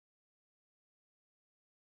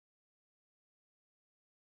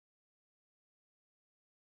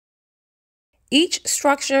Each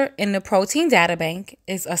structure in the protein databank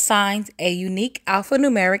is assigned a unique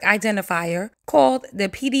alphanumeric identifier called the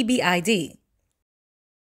PDB ID.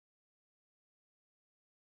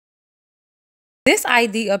 This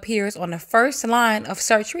ID appears on the first line of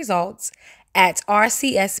search results at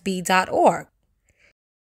rcsb.org.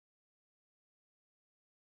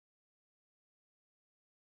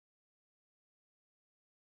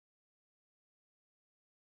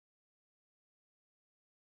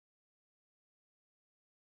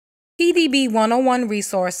 PDB 101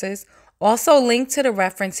 resources also link to the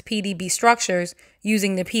reference PDB structures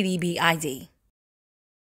using the PDB ID.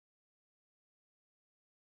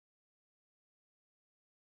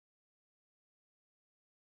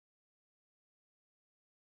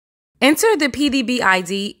 Enter the PDB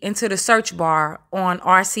ID into the search bar on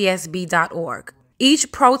rcsb.org.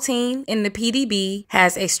 Each protein in the PDB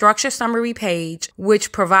has a structure summary page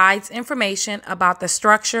which provides information about the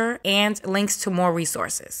structure and links to more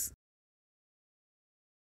resources.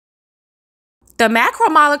 The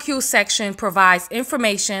macromolecule section provides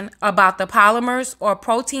information about the polymers or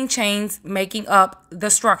protein chains making up the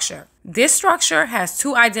structure. This structure has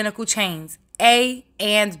two identical chains, A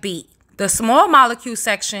and B. The small molecule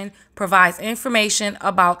section provides information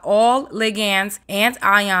about all ligands and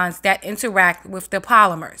ions that interact with the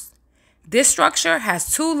polymers. This structure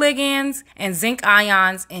has two ligands and zinc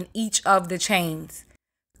ions in each of the chains.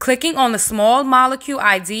 Clicking on the small molecule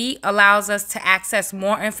ID allows us to access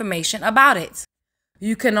more information about it.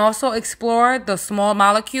 You can also explore the small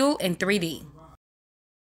molecule in 3D.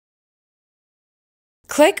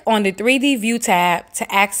 Click on the 3D View tab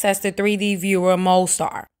to access the 3D Viewer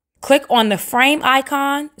MolStar. Click on the frame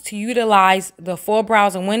icon to utilize the full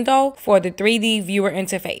browser window for the 3D Viewer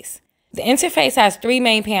interface. The interface has three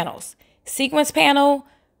main panels: Sequence Panel,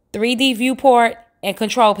 3D Viewport, and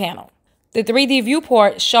Control Panel. The 3D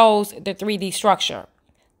Viewport shows the 3D structure.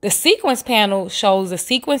 The Sequence Panel shows the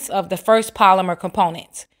sequence of the first polymer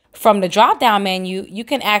component. From the drop-down menu, you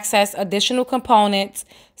can access additional components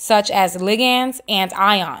such as ligands and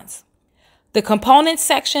ions. The Components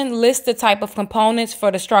section lists the type of components for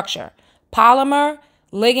the structure: polymer,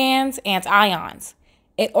 ligands, and ions.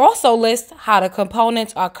 It also lists how the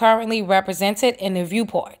components are currently represented in the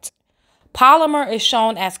viewport. Polymer is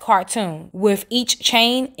shown as cartoon, with each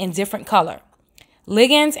chain in different color.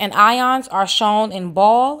 Ligands and ions are shown in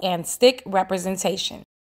ball and stick representation.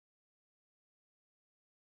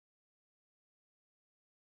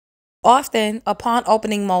 Often, upon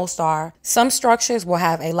opening MolStar, some structures will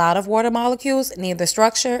have a lot of water molecules near the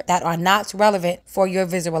structure that are not relevant for your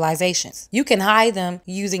visualizations. You can hide them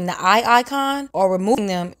using the eye icon or removing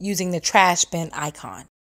them using the trash bin icon.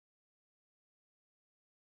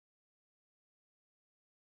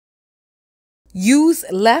 Use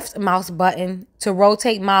left mouse button to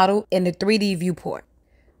rotate model in the 3D viewport.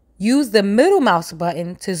 Use the middle mouse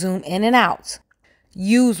button to zoom in and out.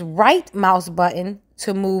 Use right mouse button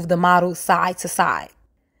to move the model side to side.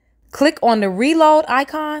 Click on the reload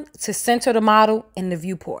icon to center the model in the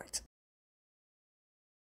viewport.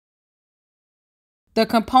 The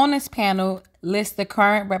Components panel lists the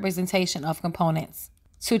current representation of components.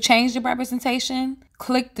 To change the representation,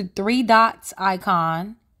 click the three dots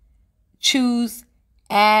icon, choose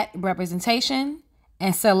Add Representation,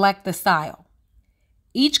 and select the style.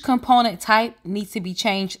 Each component type needs to be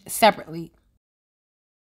changed separately.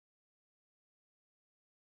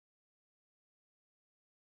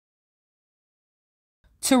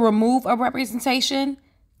 To remove a representation,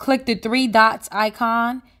 click the three dots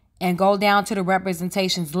icon and go down to the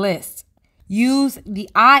representations list. Use the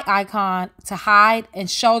eye icon to hide and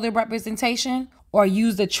show the representation, or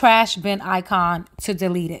use the trash bin icon to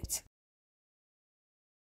delete it.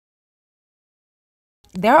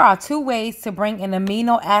 There are two ways to bring an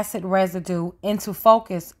amino acid residue into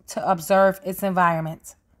focus to observe its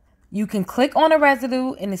environment. You can click on a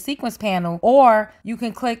residue in the sequence panel, or you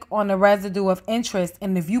can click on the residue of interest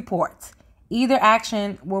in the viewport. Either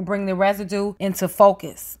action will bring the residue into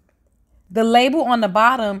focus. The label on the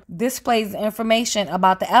bottom displays the information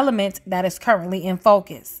about the element that is currently in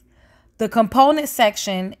focus. The component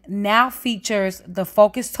section now features the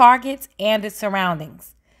focus target and its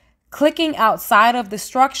surroundings. Clicking outside of the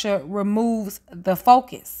structure removes the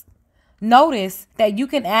focus. Notice that you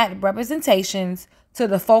can add representations to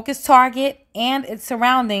the focus target and its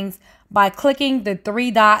surroundings by clicking the three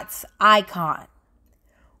dots icon.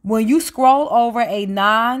 When you scroll over a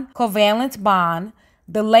non-covalent bond,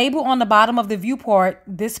 the label on the bottom of the viewport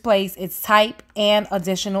displays its type and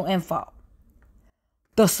additional info.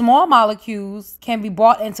 The small molecules can be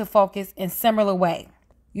brought into focus in similar way.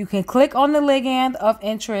 You can click on the ligand of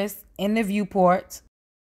interest in the viewport,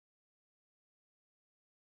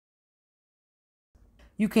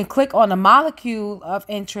 You can click on the molecule of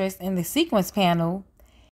interest in the sequence panel.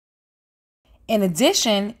 In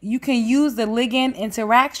addition, you can use the ligand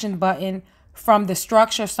interaction button from the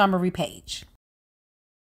structure summary page.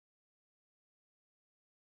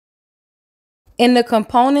 In the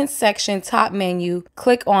Components section top menu,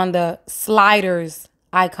 click on the Sliders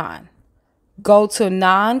icon. Go to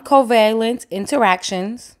Non-Covalent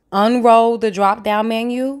Interactions, unroll the drop-down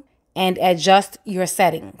menu, and adjust your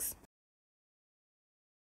settings.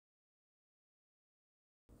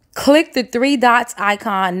 Click the three dots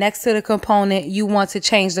icon next to the component you want to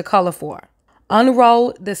change the color for.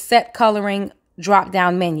 Unroll the Set Coloring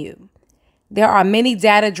drop-down menu. There are many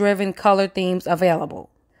data-driven color themes available.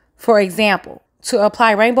 For example, to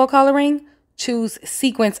apply rainbow coloring, choose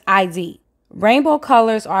Sequence ID. Rainbow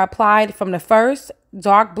colors are applied from the first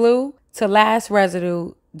dark blue to last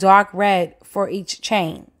residue dark red for each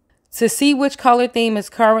chain. To see which color theme is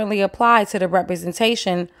currently applied to the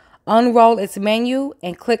representation, unroll its menu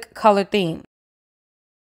and click Color Theme.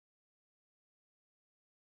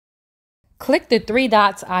 Click the three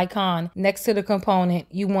dots icon next to the component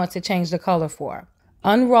you want to change the color for.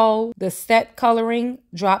 Unroll the Set Coloring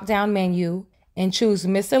drop-down menu and choose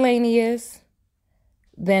Miscellaneous,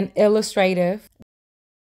 then Illustrative.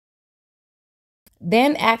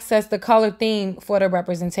 Then access the color theme for the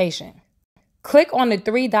representation. Click on the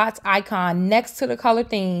three dots icon next to the color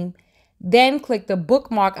theme, then click the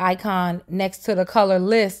bookmark icon next to the color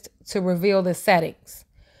list to reveal the settings.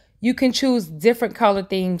 You can choose different color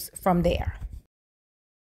themes from there.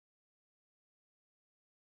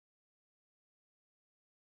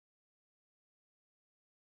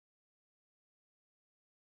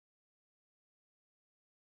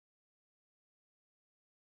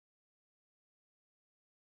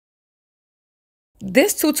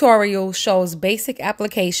 This tutorial shows basic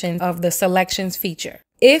application of the Selections feature.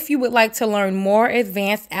 If you would like to learn more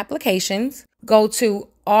advanced applications, go to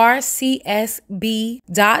rcsb.org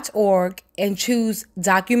and choose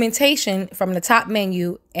Documentation from the top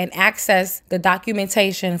menu and access the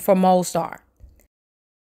documentation for MolStar.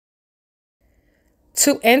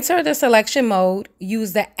 To enter the selection mode,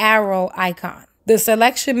 use the arrow icon. The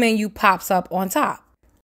selection menu pops up on top.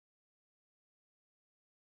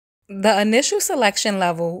 The initial selection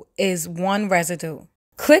level is one residue.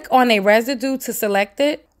 Click on a residue to select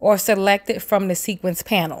it or select it from the sequence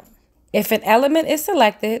panel. If an element is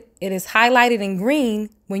selected, it is highlighted in green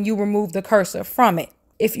when you remove the cursor from it.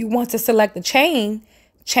 If you want to select the chain,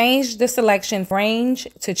 change the selection range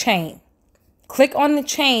to chain. Click on the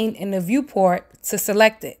chain in the viewport to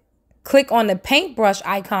select it. Click on the paintbrush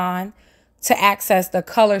icon to access the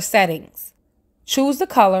color settings. Choose the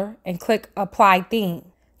color and click Apply Theme.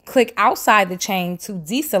 Click outside the chain to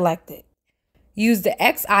deselect it. Use the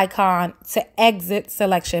X icon to exit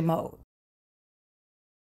selection mode.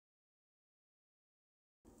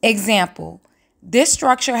 Example: this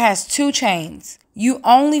structure has two chains. You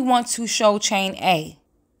only want to show chain A.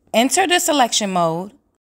 Enter the selection mode.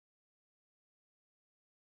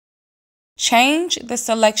 Change the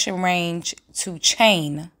selection range to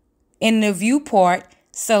chain. In the viewport,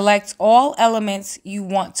 select all elements you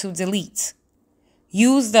want to delete.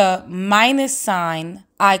 Use the -sign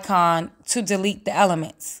icon to delete the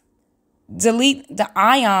elements. Delete the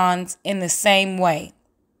ions in the same way.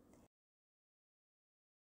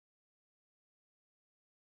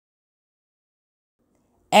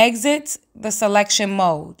 Exit the selection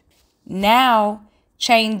mode. Now,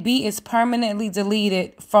 chain B is permanently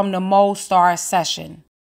deleted from the MolStar session.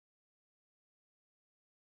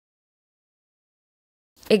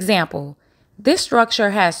 Example: this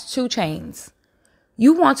structure has two chains.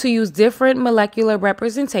 You want to use different molecular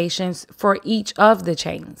representations for each of the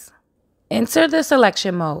chains. Enter the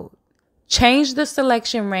selection mode. Change the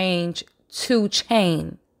selection range to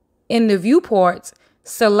chain. In the viewport,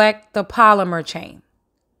 select the polymer chain.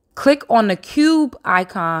 Click on the cube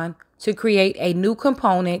icon to create a new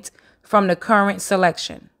component from the current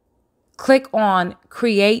selection. Click on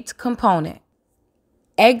Create Component.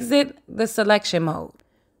 Exit the selection mode.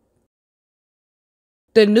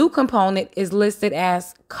 The new component is listed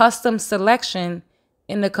as Custom Selection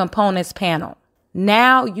in the Components panel.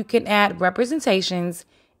 Now you can add representations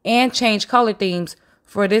and change color themes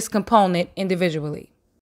for this component individually.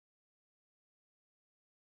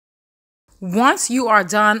 Once you are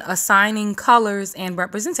done assigning colors and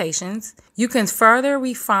representations, you can further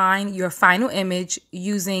refine your final image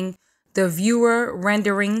using the viewer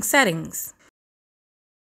rendering settings.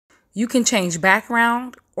 You can change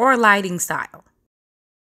background or lighting style.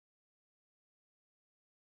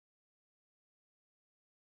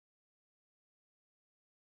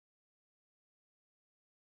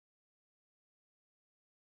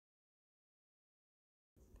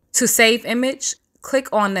 To save image, click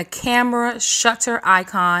on the camera shutter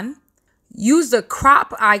icon. Use the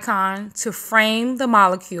crop icon to frame the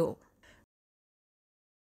molecule.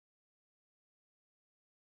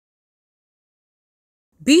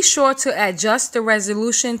 Be sure to adjust the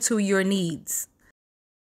resolution to your needs.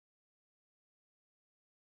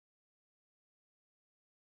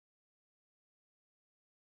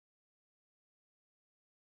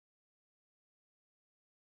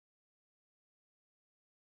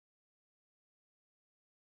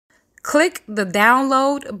 Click the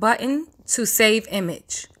download button to save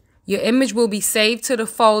image. Your image will be saved to the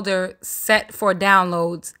folder set for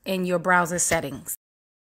downloads in your browser settings.